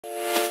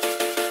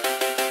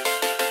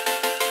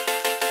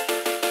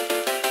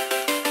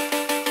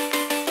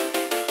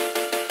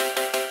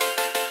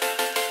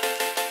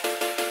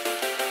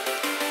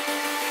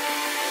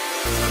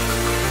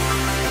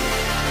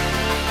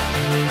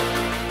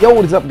Yo,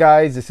 what is up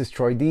guys? This is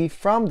Troy D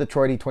from the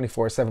Troy D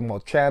 24/7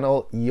 Mode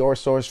channel, your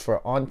source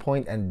for on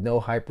point and no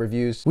hype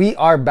reviews. We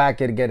are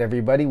back again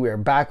everybody. We are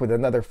back with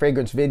another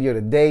fragrance video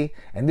today.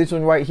 And this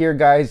one right here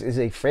guys is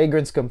a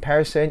fragrance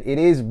comparison. It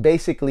is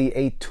basically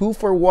a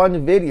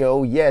 2-for-1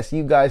 video. Yes,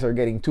 you guys are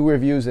getting 2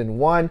 reviews in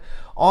one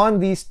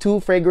on these 2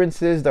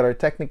 fragrances that are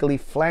technically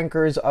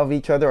flankers of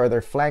each other, or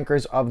they're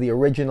flankers of the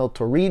original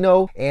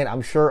Torino. And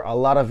I'm sure a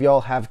lot of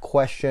y'all have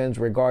questions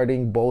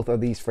regarding both of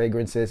these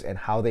fragrances and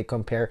how they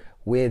compare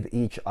with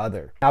each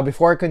other. Now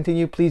before I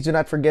continue, please do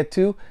not forget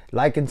to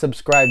like and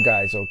subscribe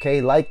guys, okay?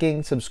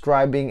 Liking,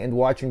 subscribing, and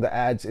watching the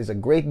ads is a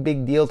great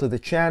big deal to the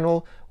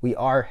channel. We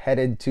are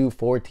headed to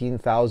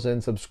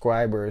 14,000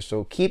 subscribers,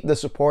 so keep the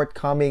support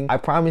coming. I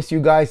promise you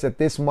guys that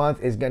this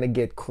month is gonna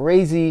get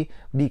crazy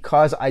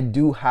because I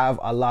do have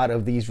a lot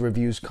of these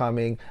reviews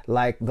coming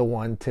like the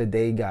one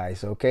today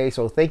guys, okay?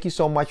 So thank you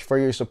so much for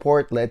your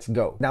support. Let's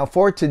go. Now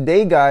for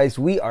today guys,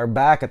 we are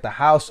back at the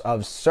house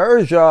of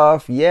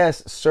Xerjoff.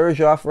 Yes,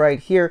 Xerjoff right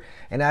here.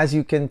 And as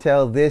you can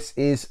tell, this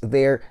is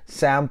their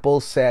sample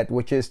set,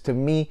 which is to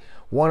me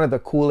one of the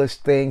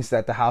coolest things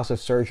that the house of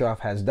Xerjoff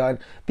has done,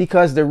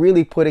 because they're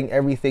really putting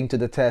everything to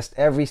the test.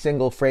 Every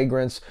single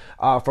fragrance,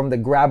 from the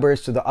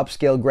grabbers to the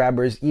upscale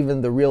grabbers,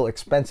 even the real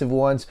expensive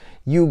ones,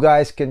 you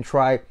guys can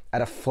try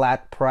at a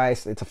flat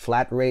price. It's a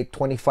flat rate,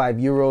 25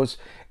 euros.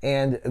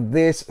 And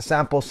this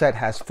sample set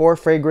has 4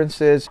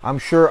 fragrances. I'm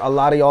sure a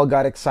lot of y'all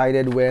got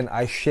excited when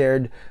I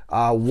shared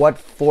what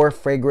 4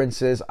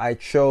 fragrances I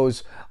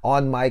chose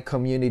on my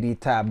community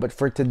tab. But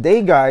for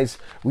today guys,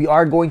 we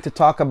are going to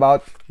talk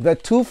about the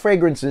 2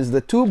 fragrances, the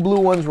 2 blue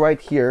ones right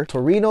here,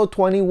 Torino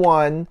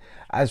 21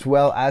 as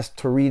well as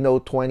Torino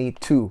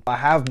 22. I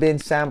have been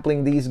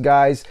sampling these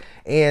guys,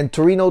 and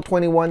Torino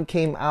 21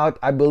 came out,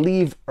 I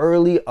believe,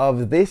 early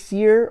of this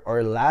year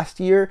or last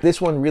year.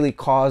 This one really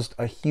caused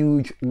a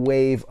huge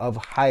wave of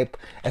hype,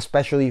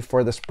 especially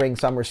for the spring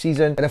summer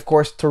season. And of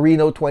course,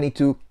 Torino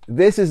 22,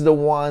 this is the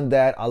one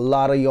that a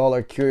lot of y'all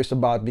are curious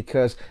about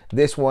because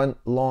this one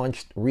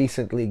launched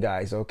recently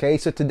guys, okay?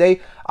 So today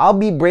I'll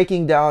be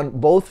breaking down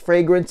both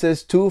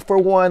fragrances 2 for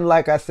 1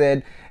 like I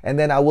said, and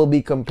then I will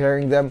be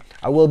comparing them.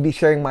 I will be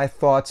sharing my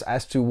thoughts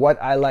as to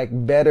what I like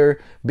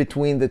better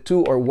between the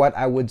 2, or what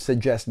I would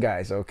suggest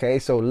guys, okay?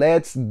 So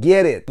let's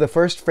get it. The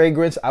first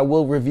fragrance I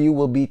will review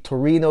will be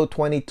Torino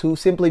 22,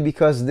 simply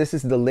because this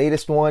is the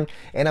latest one,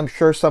 and I'm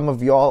sure some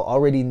of y'all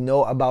already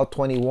know about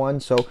 21.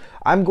 So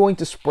I'm going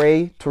to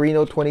spray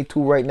Torino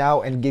 22 right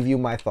now and give you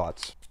my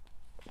thoughts.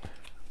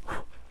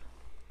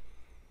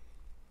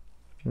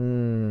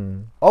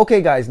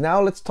 Okay guys, now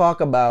let's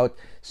talk about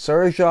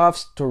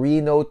Xerjoff's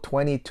Torino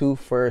 22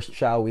 first,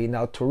 shall we?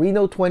 Now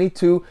Torino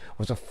 22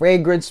 was a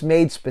fragrance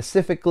made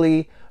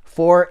specifically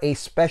for a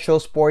special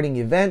sporting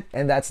event,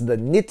 and that's the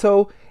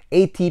Nitto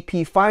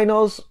ATP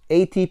Finals.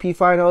 ATP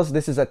Finals,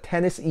 this is a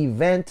tennis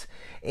event,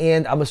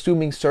 and I'm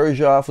assuming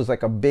Xerjoff was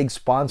like a big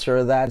sponsor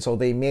of that, so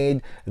they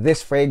made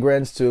this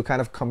fragrance to kind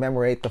of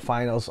commemorate the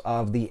finals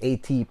of the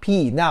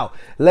ATP. Now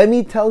let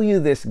me tell you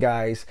this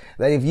guys,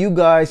 that if you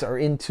guys are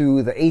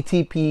into the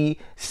ATP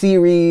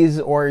series,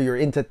 or you're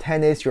into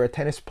tennis, you're a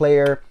tennis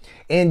player,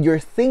 and you're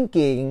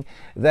thinking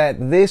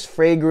that this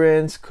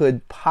fragrance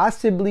could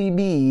possibly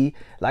be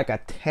like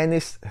a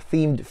tennis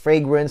themed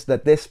fragrance,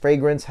 that this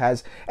fragrance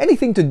has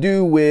anything to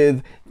do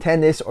with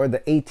tennis or the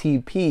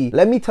ATP,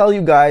 let me tell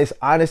you guys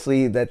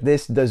honestly that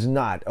this does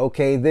not,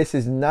 okay? This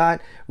is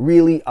not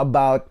really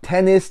about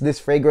tennis. This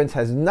fragrance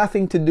has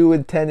nothing to do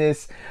with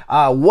tennis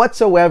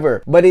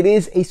whatsoever, but it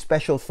is a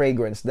special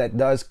fragrance that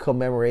does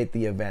commemorate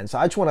the event. So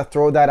I just want to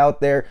throw that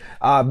out there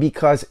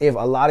because if a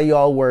lot of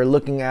y'all were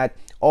looking at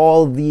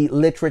all the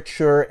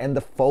literature and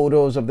the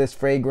photos of this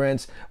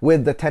fragrance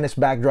with the tennis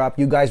backdrop,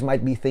 you guys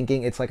might be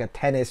thinking it's like a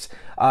tennis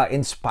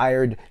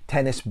inspired,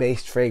 tennis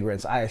based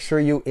fragrance. I assure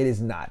you it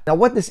is not. Now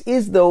what this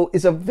is though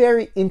is a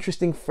very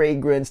interesting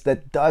fragrance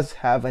that does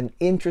have an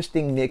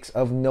interesting mix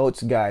of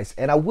notes guys,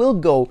 and I will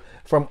go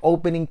from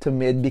opening to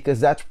mid because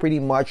that's pretty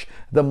much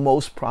the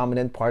most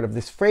prominent part of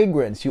this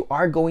fragrance. You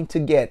are going to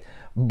get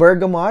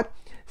bergamot,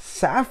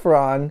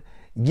 saffron,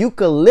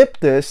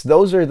 eucalyptus,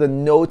 those are the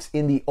notes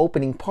in the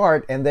opening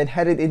part, and then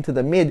headed into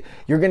the mid,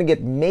 you're gonna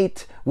get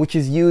mate, which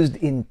is used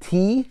in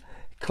tea,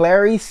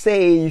 clary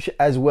sage,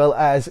 as well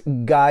as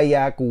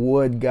gaiac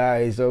wood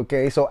guys,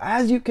 okay? So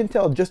as you can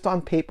tell just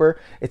on paper,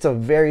 it's a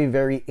very,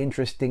 very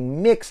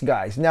interesting mix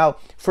guys. Now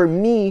for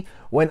me,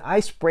 when I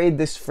sprayed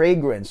this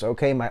fragrance,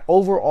 okay, my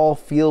overall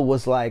feel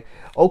was like,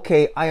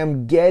 okay, I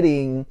am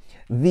getting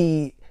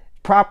the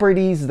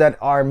properties that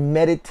are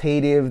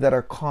meditative, that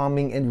are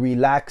calming and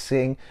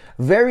relaxing,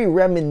 very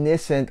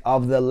reminiscent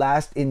of the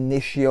last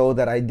Initio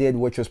that I did,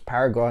 which was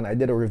Paragon. I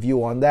did a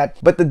review on that,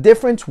 but the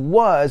difference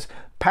was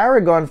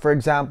Paragon, for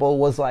example,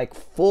 was like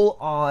full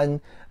on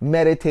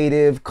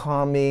meditative,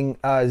 calming,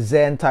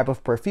 Zen type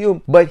of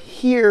perfume. But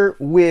here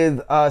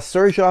with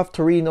Xerjoff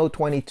Torino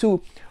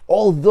 22,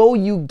 although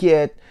you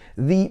get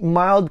the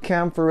mild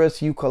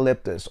camphorous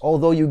eucalyptus.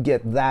 Although you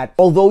get that,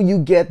 although you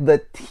get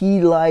the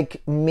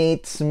tea-like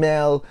mate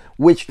smell,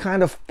 which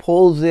kind of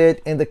pulls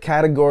it in the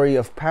category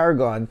of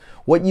Paragon,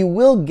 what you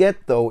will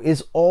get though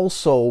is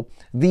also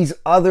these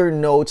other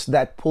notes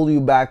that pull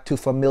you back to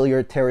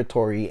familiar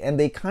territory, and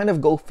they kind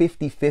of go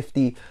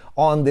 50-50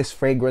 on this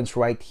fragrance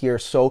right here.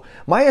 So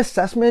my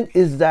assessment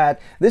is that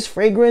this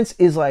fragrance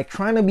is like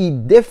trying to be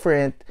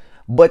different,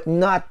 but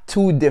not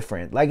too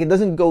different. Like, it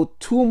doesn't go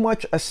too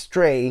much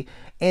astray,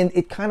 and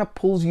it kind of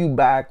pulls you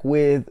back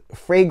with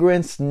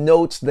fragrance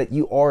notes that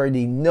you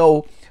already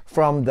know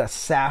from the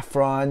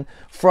saffron,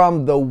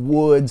 from the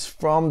woods,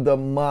 from the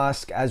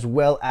musk, as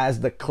well as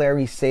the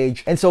clary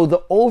sage. And so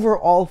the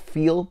overall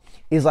feel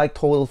is like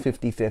total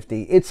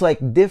 50-50. It's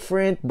like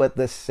different but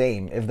the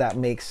same, if that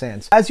makes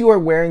sense. As you are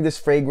wearing this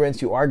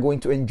fragrance, you are going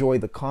to enjoy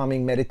the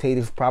calming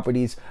meditative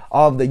properties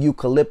of the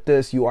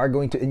eucalyptus. You are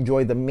going to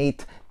enjoy the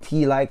mate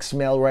tea-like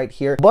smell right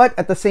here, but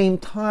at the same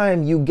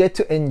time you get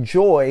to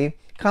enjoy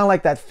kind of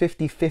like that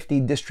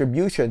 50-50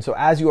 distribution. So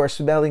as you are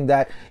smelling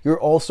that, you're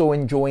also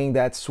enjoying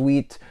that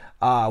sweet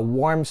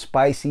warm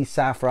spicy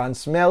saffron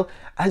smell,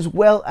 as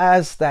well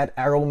as that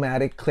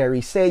aromatic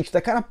clary sage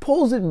that kind of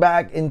pulls it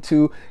back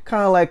into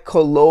kind of like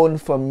cologne,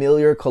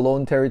 familiar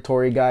cologne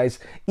territory, guys,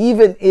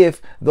 even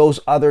if those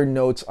other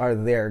notes are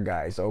there,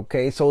 guys.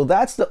 Okay, so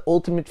that's the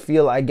ultimate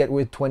feel I get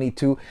with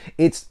 22.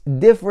 It's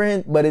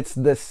different, but it's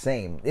the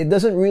same. It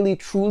doesn't really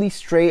truly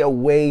stray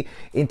away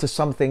into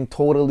something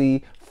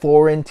totally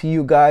foreign to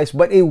you guys,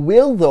 but it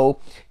will though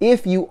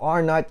if you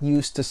are not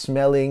used to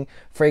smelling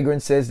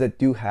fragrances that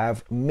do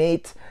have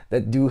mate,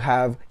 that do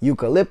have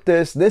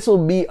eucalyptus. This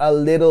will be a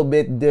little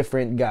bit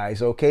different,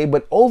 guys, okay?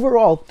 But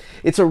overall,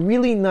 it's a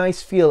really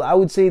nice feel. I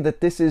would say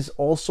that this is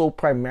also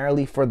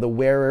primarily for the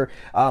wearer,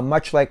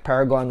 much like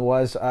Paragon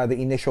was, the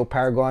initial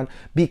Paragon,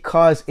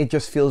 because it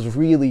just feels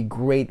really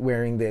great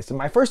wearing this. And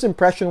my first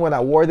impression when I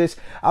wore this,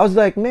 I was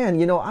like, man,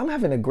 you know, I'm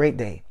having a great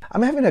day.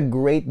 I'm having a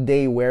great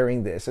day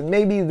wearing this. And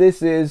maybe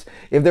this is,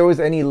 if there was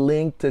any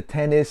link to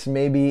tennis,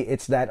 maybe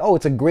it's that, oh,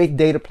 it's a great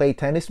day to play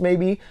tennis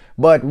maybe,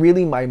 but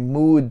really my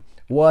mood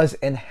was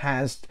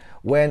enhanced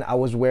when I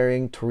was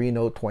wearing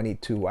Torino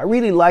 22. I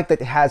really like that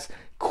it has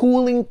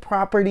cooling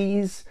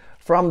properties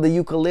from the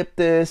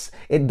eucalyptus.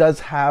 It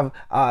does have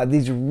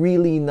these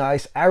really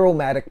nice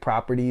aromatic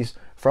properties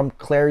from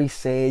clary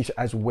sage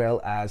as well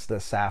as the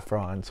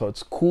saffron. So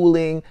it's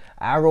cooling,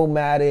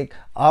 aromatic,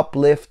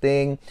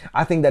 uplifting.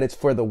 I think that it's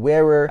for the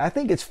wearer. I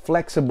think it's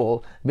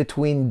flexible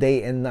between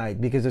day and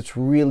night because it's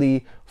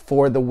really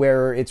for the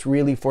wearer. It's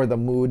really for the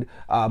mood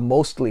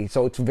mostly.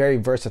 So it's very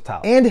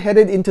versatile. And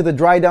headed into the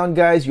dry down,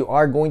 guys, you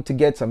are going to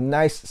get some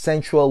nice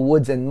sensual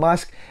woods and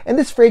musk. And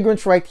this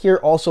fragrance right here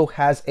also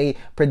has a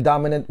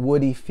predominant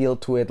woody feel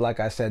to it, like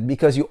I said,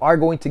 because you are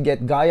going to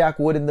get Gaiac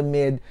wood in the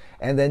mid,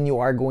 and then you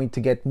are going to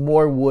get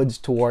more woods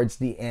towards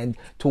the end,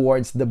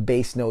 towards the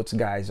base notes,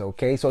 guys,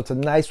 okay? So it's a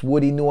nice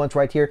woody nuance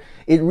right here.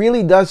 It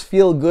really does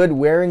feel good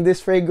wearing this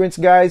fragrance,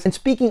 guys. And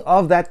speaking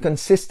of that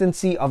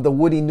consistency of the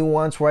woody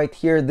nuance right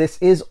here, this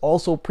is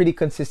also pretty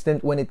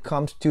consistent when it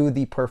comes to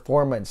the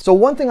performance. So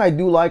one thing I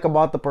do like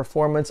about the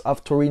performance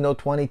of Torino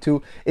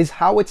 22 is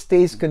how it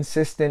stays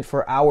consistent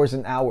for hours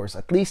and hours.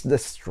 At least the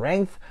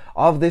strength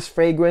of this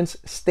fragrance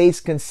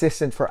stays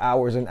consistent for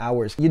hours and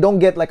hours. You don't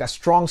get like a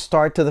strong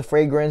start to the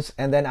fragrance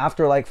and then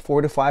after like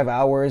 4 to 5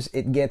 hours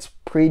it gets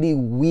pretty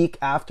weak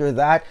after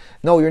that.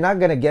 No, you're not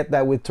gonna get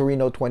that with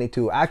Torino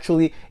 22.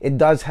 Actually, it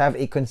does have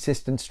a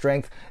consistent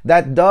strength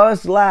that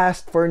does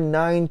last for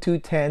 9 to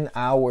 10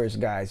 hours,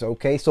 guys,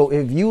 okay? So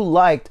if you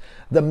liked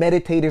the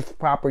meditative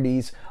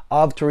properties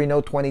of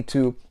Torino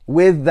 22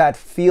 with that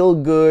feel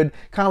good,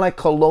 kind of like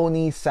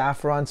cologne-y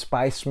saffron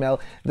spice smell,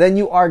 then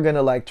you are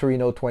gonna like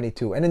Torino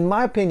 22. And in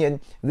my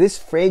opinion, this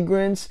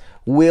fragrance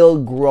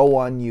will grow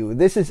on you.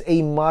 This is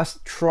a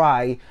must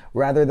try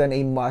rather than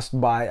a must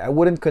buy. I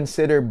wouldn't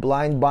consider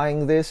blind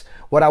buying this.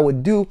 What I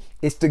would do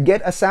is to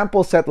get a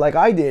sample set like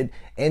I did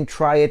and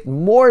try it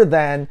more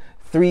than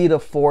 3 to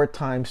 4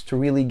 times to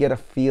really get a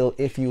feel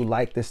if you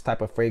like this type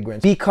of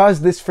fragrance.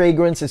 Because this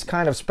fragrance is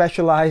kind of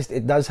specialized,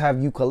 it does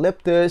have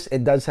eucalyptus,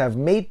 it does have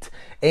mate,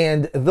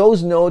 and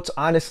those notes,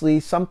 honestly,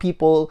 some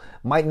people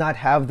might not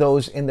have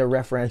those in their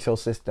referential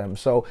system.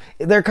 So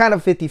they're kind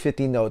of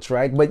 50-50 notes,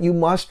 right? But you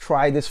must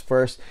try this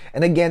first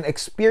and again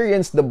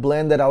experience the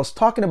blend that I was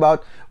talking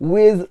about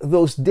with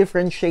those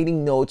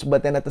differentiating notes,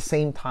 but then at the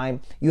same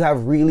time you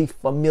have really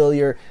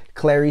familiar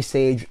clary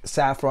sage,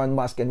 saffron,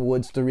 musk, and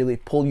woods to really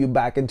pull you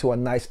back into a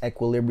nice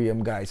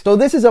equilibrium, guys. So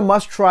this is a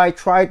must try.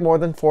 Try it more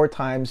than 4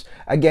 times.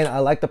 Again, I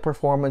like the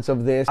performance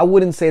of this. I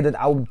wouldn't say that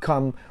I would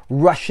come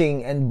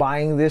rushing and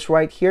buying this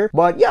right here,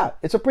 but yeah,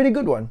 it's a pretty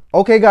good one.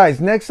 Okay,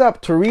 guys, next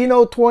up,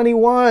 Torino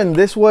 21.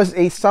 This was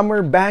a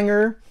summer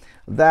banger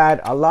that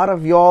a lot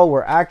of y'all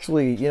were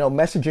actually, you know,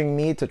 messaging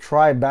me to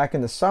try back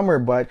in the summer,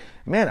 but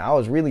man, I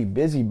was really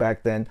busy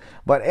back then.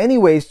 But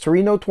anyways,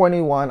 Torino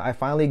 21, I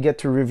finally get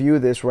to review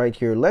this right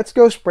here. Let's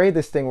go spray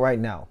this thing right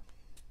now.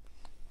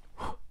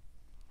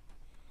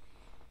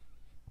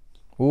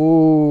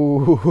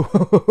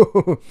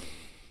 Ooh.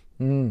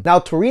 Now,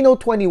 Torino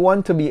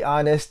 21, to be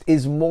honest,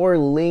 is more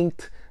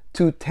linked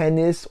to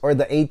tennis or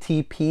the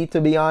ATP,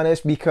 to be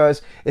honest,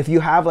 because if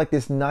you have like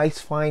this nice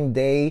fine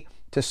day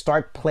to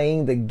start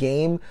playing the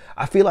game,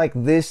 I feel like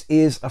this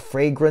is a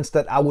fragrance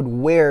that I would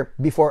wear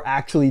before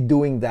actually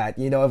doing that.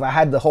 You know, if I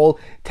had the whole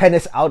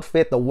tennis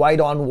outfit, the white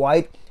on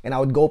white, and I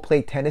would go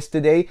play tennis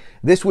today,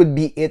 this would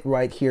be it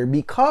right here,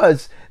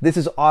 because this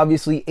is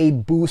obviously a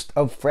boost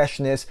of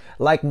freshness,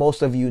 like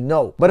most of you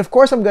know. But of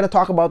course, I'm going to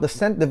talk about the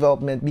scent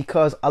development,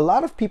 because a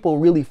lot of people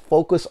really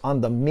focus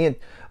on the mint,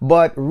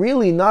 but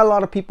really not a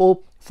lot of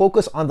people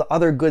focus on the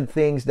other good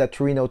things that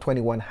Torino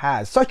 21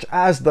 has, such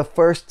as the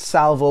first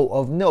salvo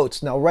of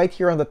notes. Now, right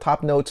here on the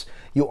top notes,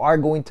 you are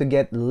going to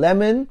get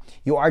lemon,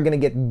 you are going to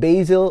get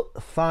basil,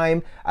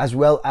 thyme, as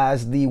well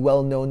as the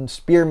well-known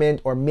spearmint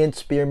or mint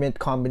spearmint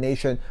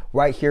combination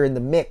right here in the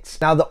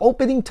mix. Now, the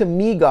opening to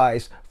me,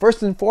 guys,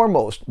 first and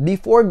foremost,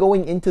 before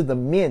going into the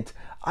mint,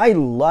 I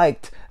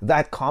liked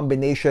that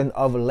combination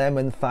of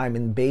lemon, thyme,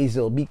 and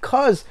basil,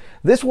 because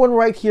this one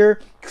right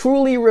here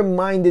truly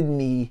reminded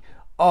me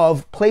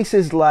of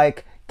places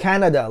like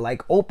Canada,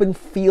 like open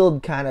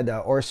field Canada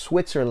or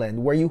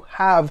Switzerland, where you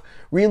have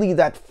really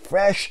that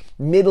fresh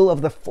middle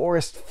of the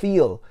forest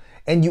feel.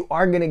 And you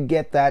are gonna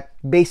get that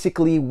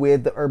basically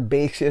with the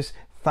herbaceous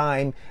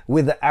thyme,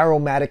 with the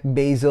aromatic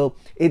basil.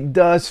 It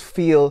does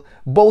feel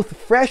both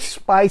fresh,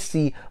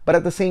 spicy, but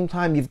at the same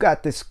time, you've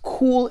got this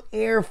cool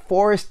air,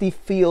 foresty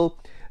feel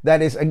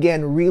that is,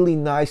 again, really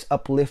nice,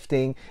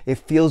 uplifting. It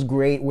feels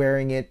great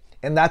wearing it.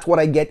 And that's what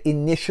I get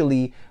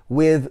initially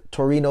with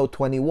Torino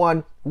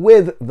 21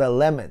 with the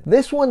lemon.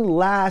 This one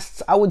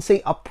lasts, I would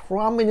say, a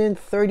prominent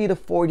 30 to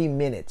 40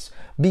 minutes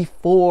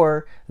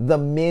before the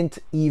mint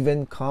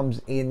even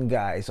comes in,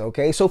 guys.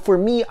 Okay, so for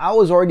me, I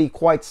was already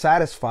quite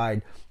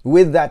satisfied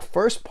with that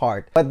first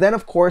part. But then,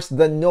 of course,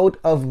 the note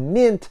of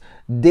mint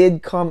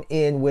did come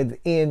in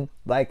within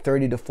like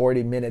 30 to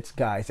 40 minutes,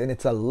 guys. And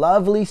it's a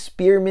lovely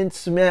spearmint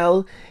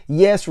smell.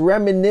 Yes,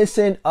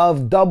 reminiscent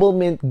of double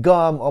mint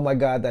gum. Oh my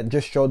God, that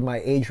just showed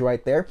my age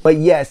right there. But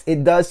yes,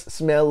 it does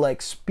smell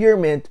like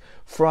spearmint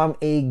from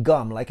a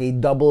gum, like a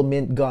double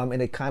mint gum.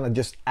 And it kind of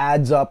just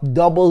adds up,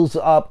 doubles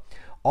up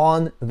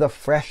on the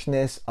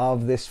freshness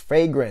of this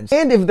fragrance.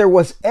 And if there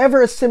was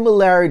ever a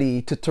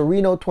similarity to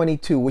Torino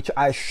 22, which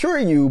I assure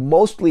you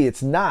mostly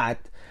it's not,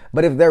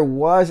 but if there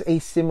was a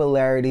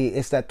similarity,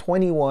 it's that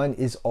 21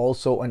 is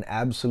also an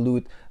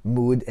absolute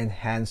mood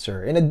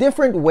enhancer. In a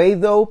different way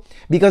though,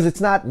 because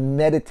it's not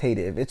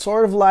meditative. It's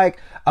sort of like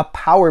a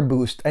power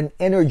boost, an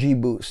energy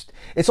boost.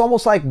 It's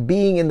almost like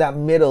being in that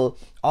middle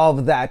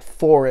of that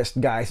forest,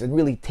 guys, and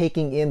really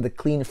taking in the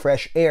clean,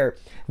 fresh air.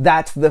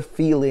 That's the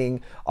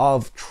feeling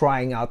of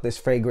trying out this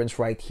fragrance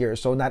right here.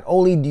 So not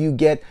only do you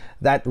get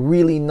that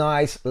really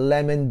nice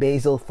lemon,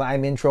 basil,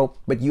 thyme intro,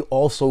 but you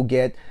also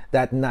get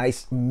that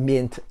nice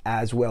mint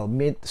as well.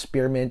 Mint,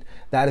 spearmint,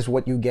 that is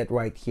what you get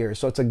right here.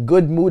 So it's a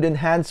good mood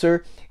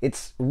enhancer.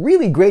 It's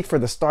really great for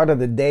the start of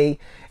the day.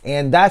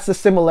 And that's the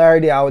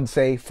similarity, I would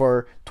say,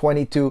 for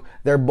 22.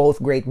 They're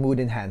both great mood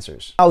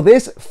enhancers. Now,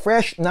 this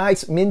fresh,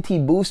 nice, minty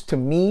boost to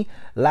me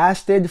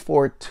lasted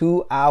for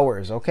 2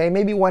 hours, okay?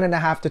 Maybe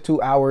 1.5 to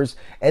 2 hours.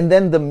 And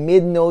then the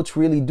mid notes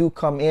really do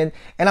come in.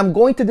 And I'm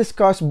going to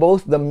discuss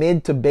both the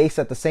mid to base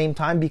at the same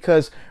time,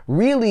 because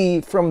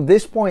really from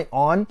this point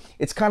on,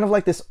 it's kind of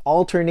like this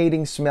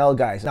alternating smell,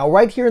 guys. Now,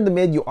 right here in the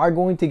mid, you are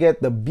going to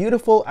get the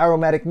beautiful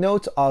aromatic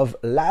notes of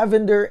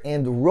lavender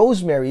and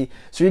rosemary.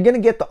 So you're gonna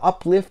get the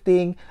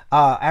uplifting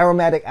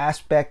aromatic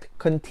aspect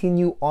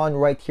continue on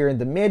right here in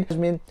the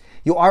mid.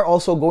 You are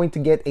also going to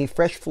get a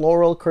fresh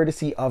floral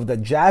courtesy of the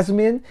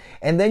jasmine,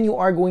 and then you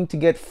are going to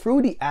get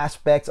fruity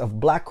aspects of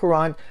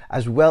blackcurrant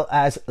as well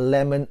as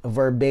lemon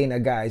verbena,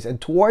 guys.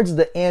 And towards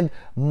the end,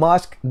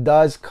 musk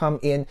does come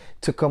in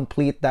to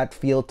complete that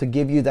feel, to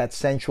give you that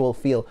sensual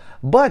feel.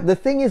 But the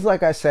thing is,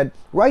 like I said,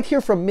 right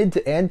here from mid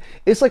to end,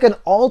 it's like an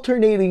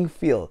alternating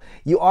feel.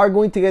 You are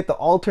going to get the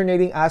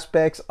alternating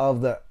aspects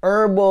of the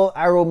herbal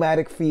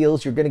aromatic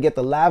feels. You're going to get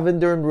the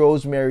lavender and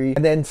rosemary,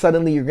 and then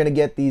suddenly you're going to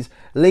get these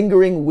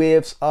lingering whiffs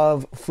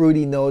of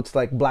fruity notes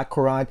like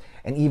blackcurrant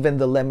and even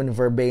the lemon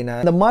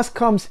verbena. The musk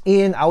comes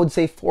in, I would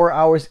say, 4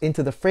 hours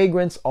into the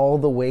fragrance, all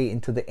the way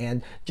into the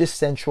end,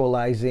 just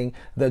sensualizing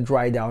the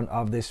dry down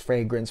of this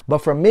fragrance. But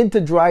from mid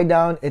to dry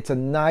down, it's a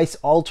nice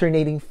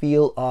alternating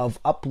feel of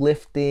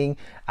uplifting,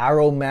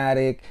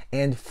 aromatic,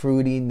 and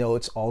fruity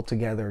notes all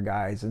together,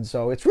 guys. And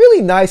so it's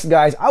really nice,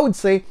 guys. I would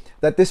say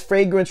that this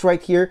fragrance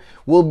right here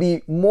will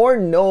be more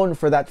known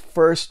for that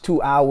first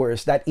 2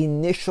 hours, that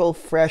initial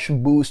fresh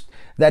boost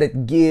that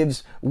it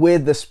gives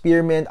with the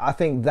spearmint. I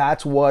think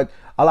that's what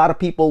a lot of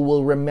people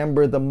will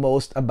remember the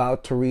most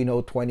about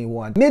Torino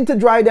 21. Mid to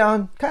dry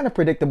down, kind of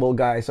predictable,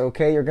 guys,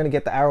 okay? You're gonna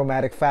get the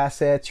aromatic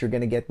facets, you're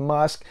gonna get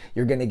musk,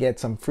 you're gonna get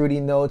some fruity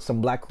notes,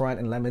 some blackcurrant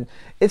and lemon.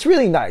 It's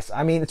really nice.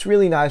 I mean, it's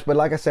really nice, but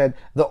like I said,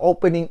 the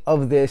opening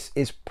of this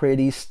is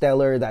pretty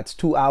stellar. That's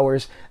 2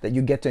 hours that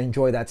you get to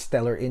enjoy that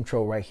stellar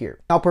intro right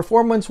here. Now,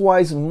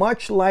 performance-wise,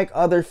 much like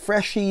other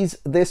freshies,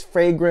 this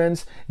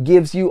fragrance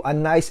gives you a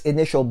nice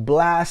initial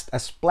blast, a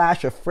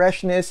splash of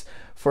freshness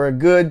for a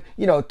good,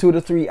 2 to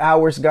 3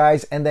 hours,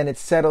 guys, and then it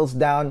settles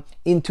down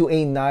into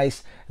a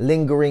nice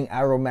lingering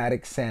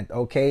aromatic scent,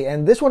 okay?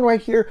 And this one right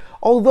here,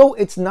 although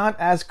it's not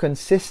as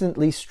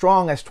consistently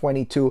strong as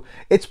 22,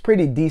 it's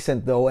pretty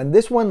decent though, and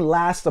this one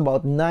lasts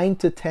about 9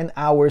 to 10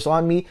 hours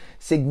on me.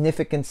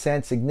 Significant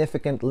scent,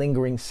 significant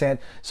lingering scent,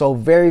 so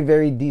very,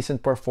 very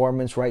decent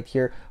performance right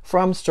here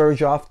from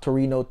Xerjoff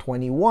Torino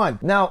 21.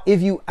 Now,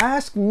 if you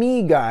ask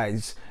me,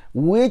 guys,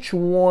 which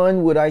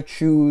one would I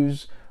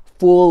choose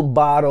full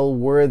bottle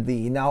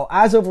worthy? Now,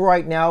 as of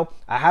right now,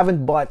 I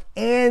haven't bought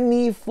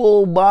any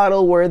full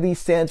bottle worthy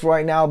scents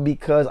right now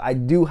because I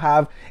do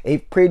have a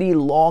pretty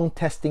long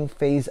testing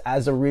phase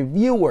as a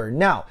reviewer.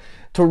 Now,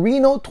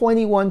 Torino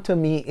 21 to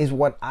me is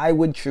what I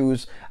would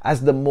choose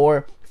as the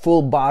more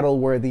full bottle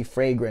worthy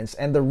fragrance,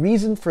 and the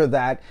reason for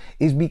that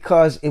is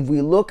because if we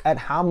look at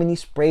how many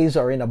sprays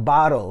are in a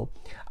bottle,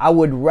 I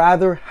would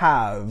rather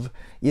have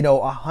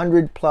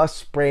 100+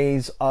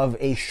 sprays of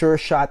a sure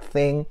shot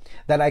thing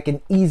that I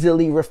can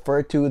easily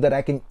refer to, that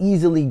I can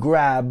easily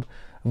grab,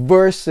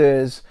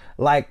 versus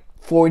like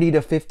 40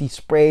 to 50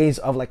 sprays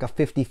of like a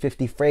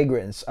 50-50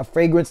 fragrance, a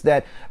fragrance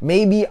that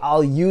maybe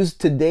I'll use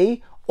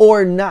today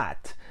or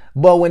not.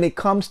 But when it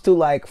comes to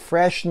like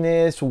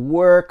freshness,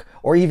 work,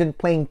 or even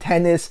playing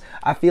tennis,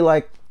 I feel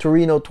like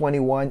Torino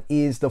 21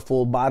 is the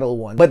full bottle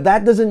one. But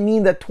that doesn't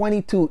mean that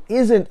 22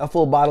 isn't a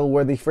full bottle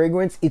worthy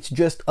fragrance. It's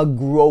just a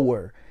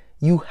grower.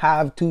 You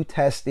have to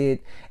test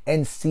it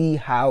and see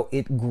how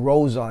it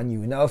grows on you.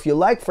 Now, if you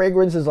like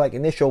fragrances like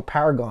Initial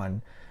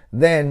Paragon,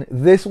 then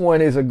this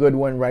one is a good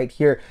one right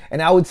here.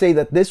 And I would say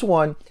that this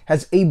one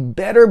has a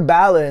better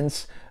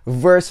balance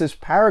versus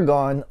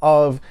Paragon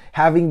of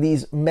having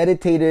these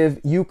meditative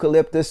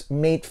eucalyptus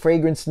mate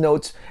fragrance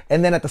notes,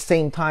 and then at the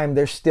same time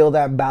there's still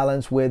that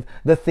balance with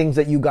the things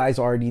that you guys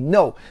already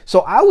know.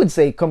 So I would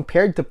say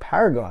compared to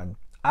Paragon,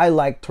 I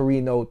like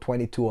Torino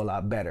 22 a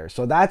lot better.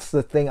 So that's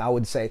the thing I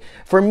would say.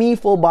 For me,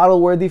 full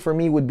bottle worthy for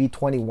me would be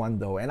 21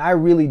 though. And I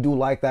really do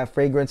like that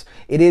fragrance.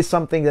 It is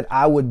something that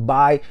I would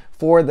buy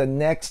for the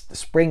next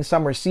spring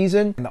summer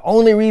season. And the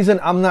only reason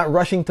I'm not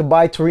rushing to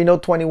buy Torino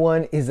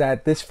 21 is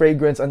that this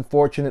fragrance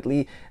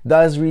unfortunately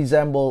does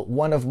resemble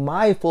one of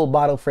my full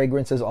bottle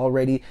fragrances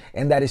already,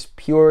 and that is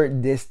Pure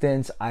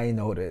Distance I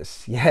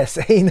Notice. Yes,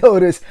 I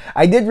Notice.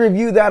 I did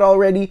review that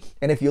already,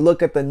 and if you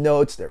look at the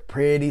notes, they're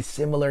pretty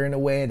similar in a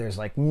way. There's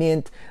like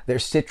mint,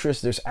 there's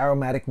citrus, there's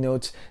aromatic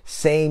notes.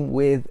 Same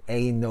with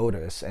A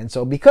Notice. And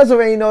so because of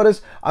A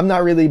Notice, I'm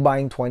not really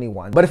buying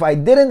 21. But if I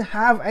didn't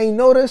have A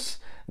Notice,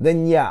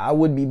 then yeah, I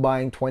would be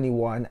buying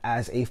 21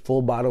 as a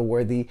full bottle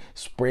worthy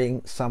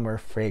spring summer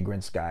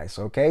fragrance, guys.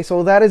 Okay,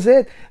 so that is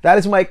it. That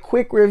is my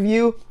quick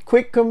review,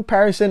 quick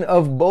comparison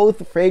of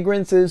both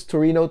fragrances,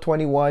 Torino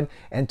 21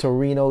 and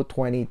Torino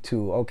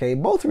 22. Okay,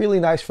 both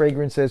really nice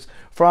fragrances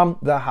from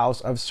the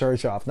house of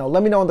Xerjoff. Now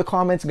let me know in the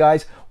comments,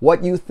 guys,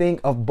 what you think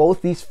of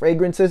both these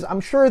fragrances.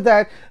 I'm sure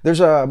that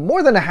there's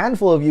more than a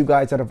handful of you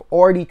guys that have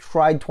already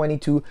tried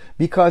 22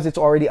 because it's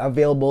already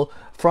available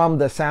from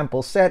the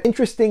sample set.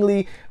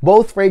 Interestingly,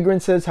 both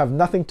fragrances have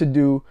nothing to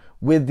do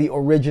with the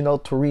original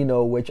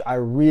Torino, which I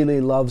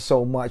really love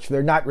so much.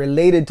 They're not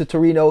related to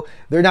Torino.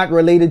 They're not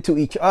related to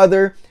each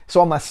other. So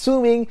I'm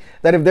assuming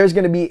that if there's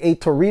going to be a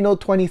Torino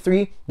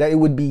 23, that it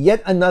would be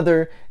yet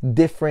another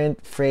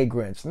different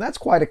fragrance. And that's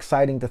quite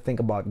exciting to think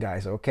about,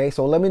 guys. Okay,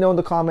 so let me know in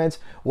the comments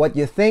what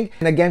you think.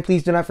 And again,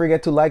 please do not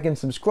forget to like and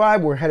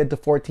subscribe. We're headed to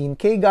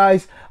 14K,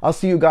 guys. I'll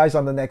see you guys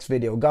on the next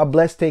video. God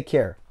bless. Take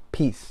care.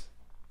 Peace.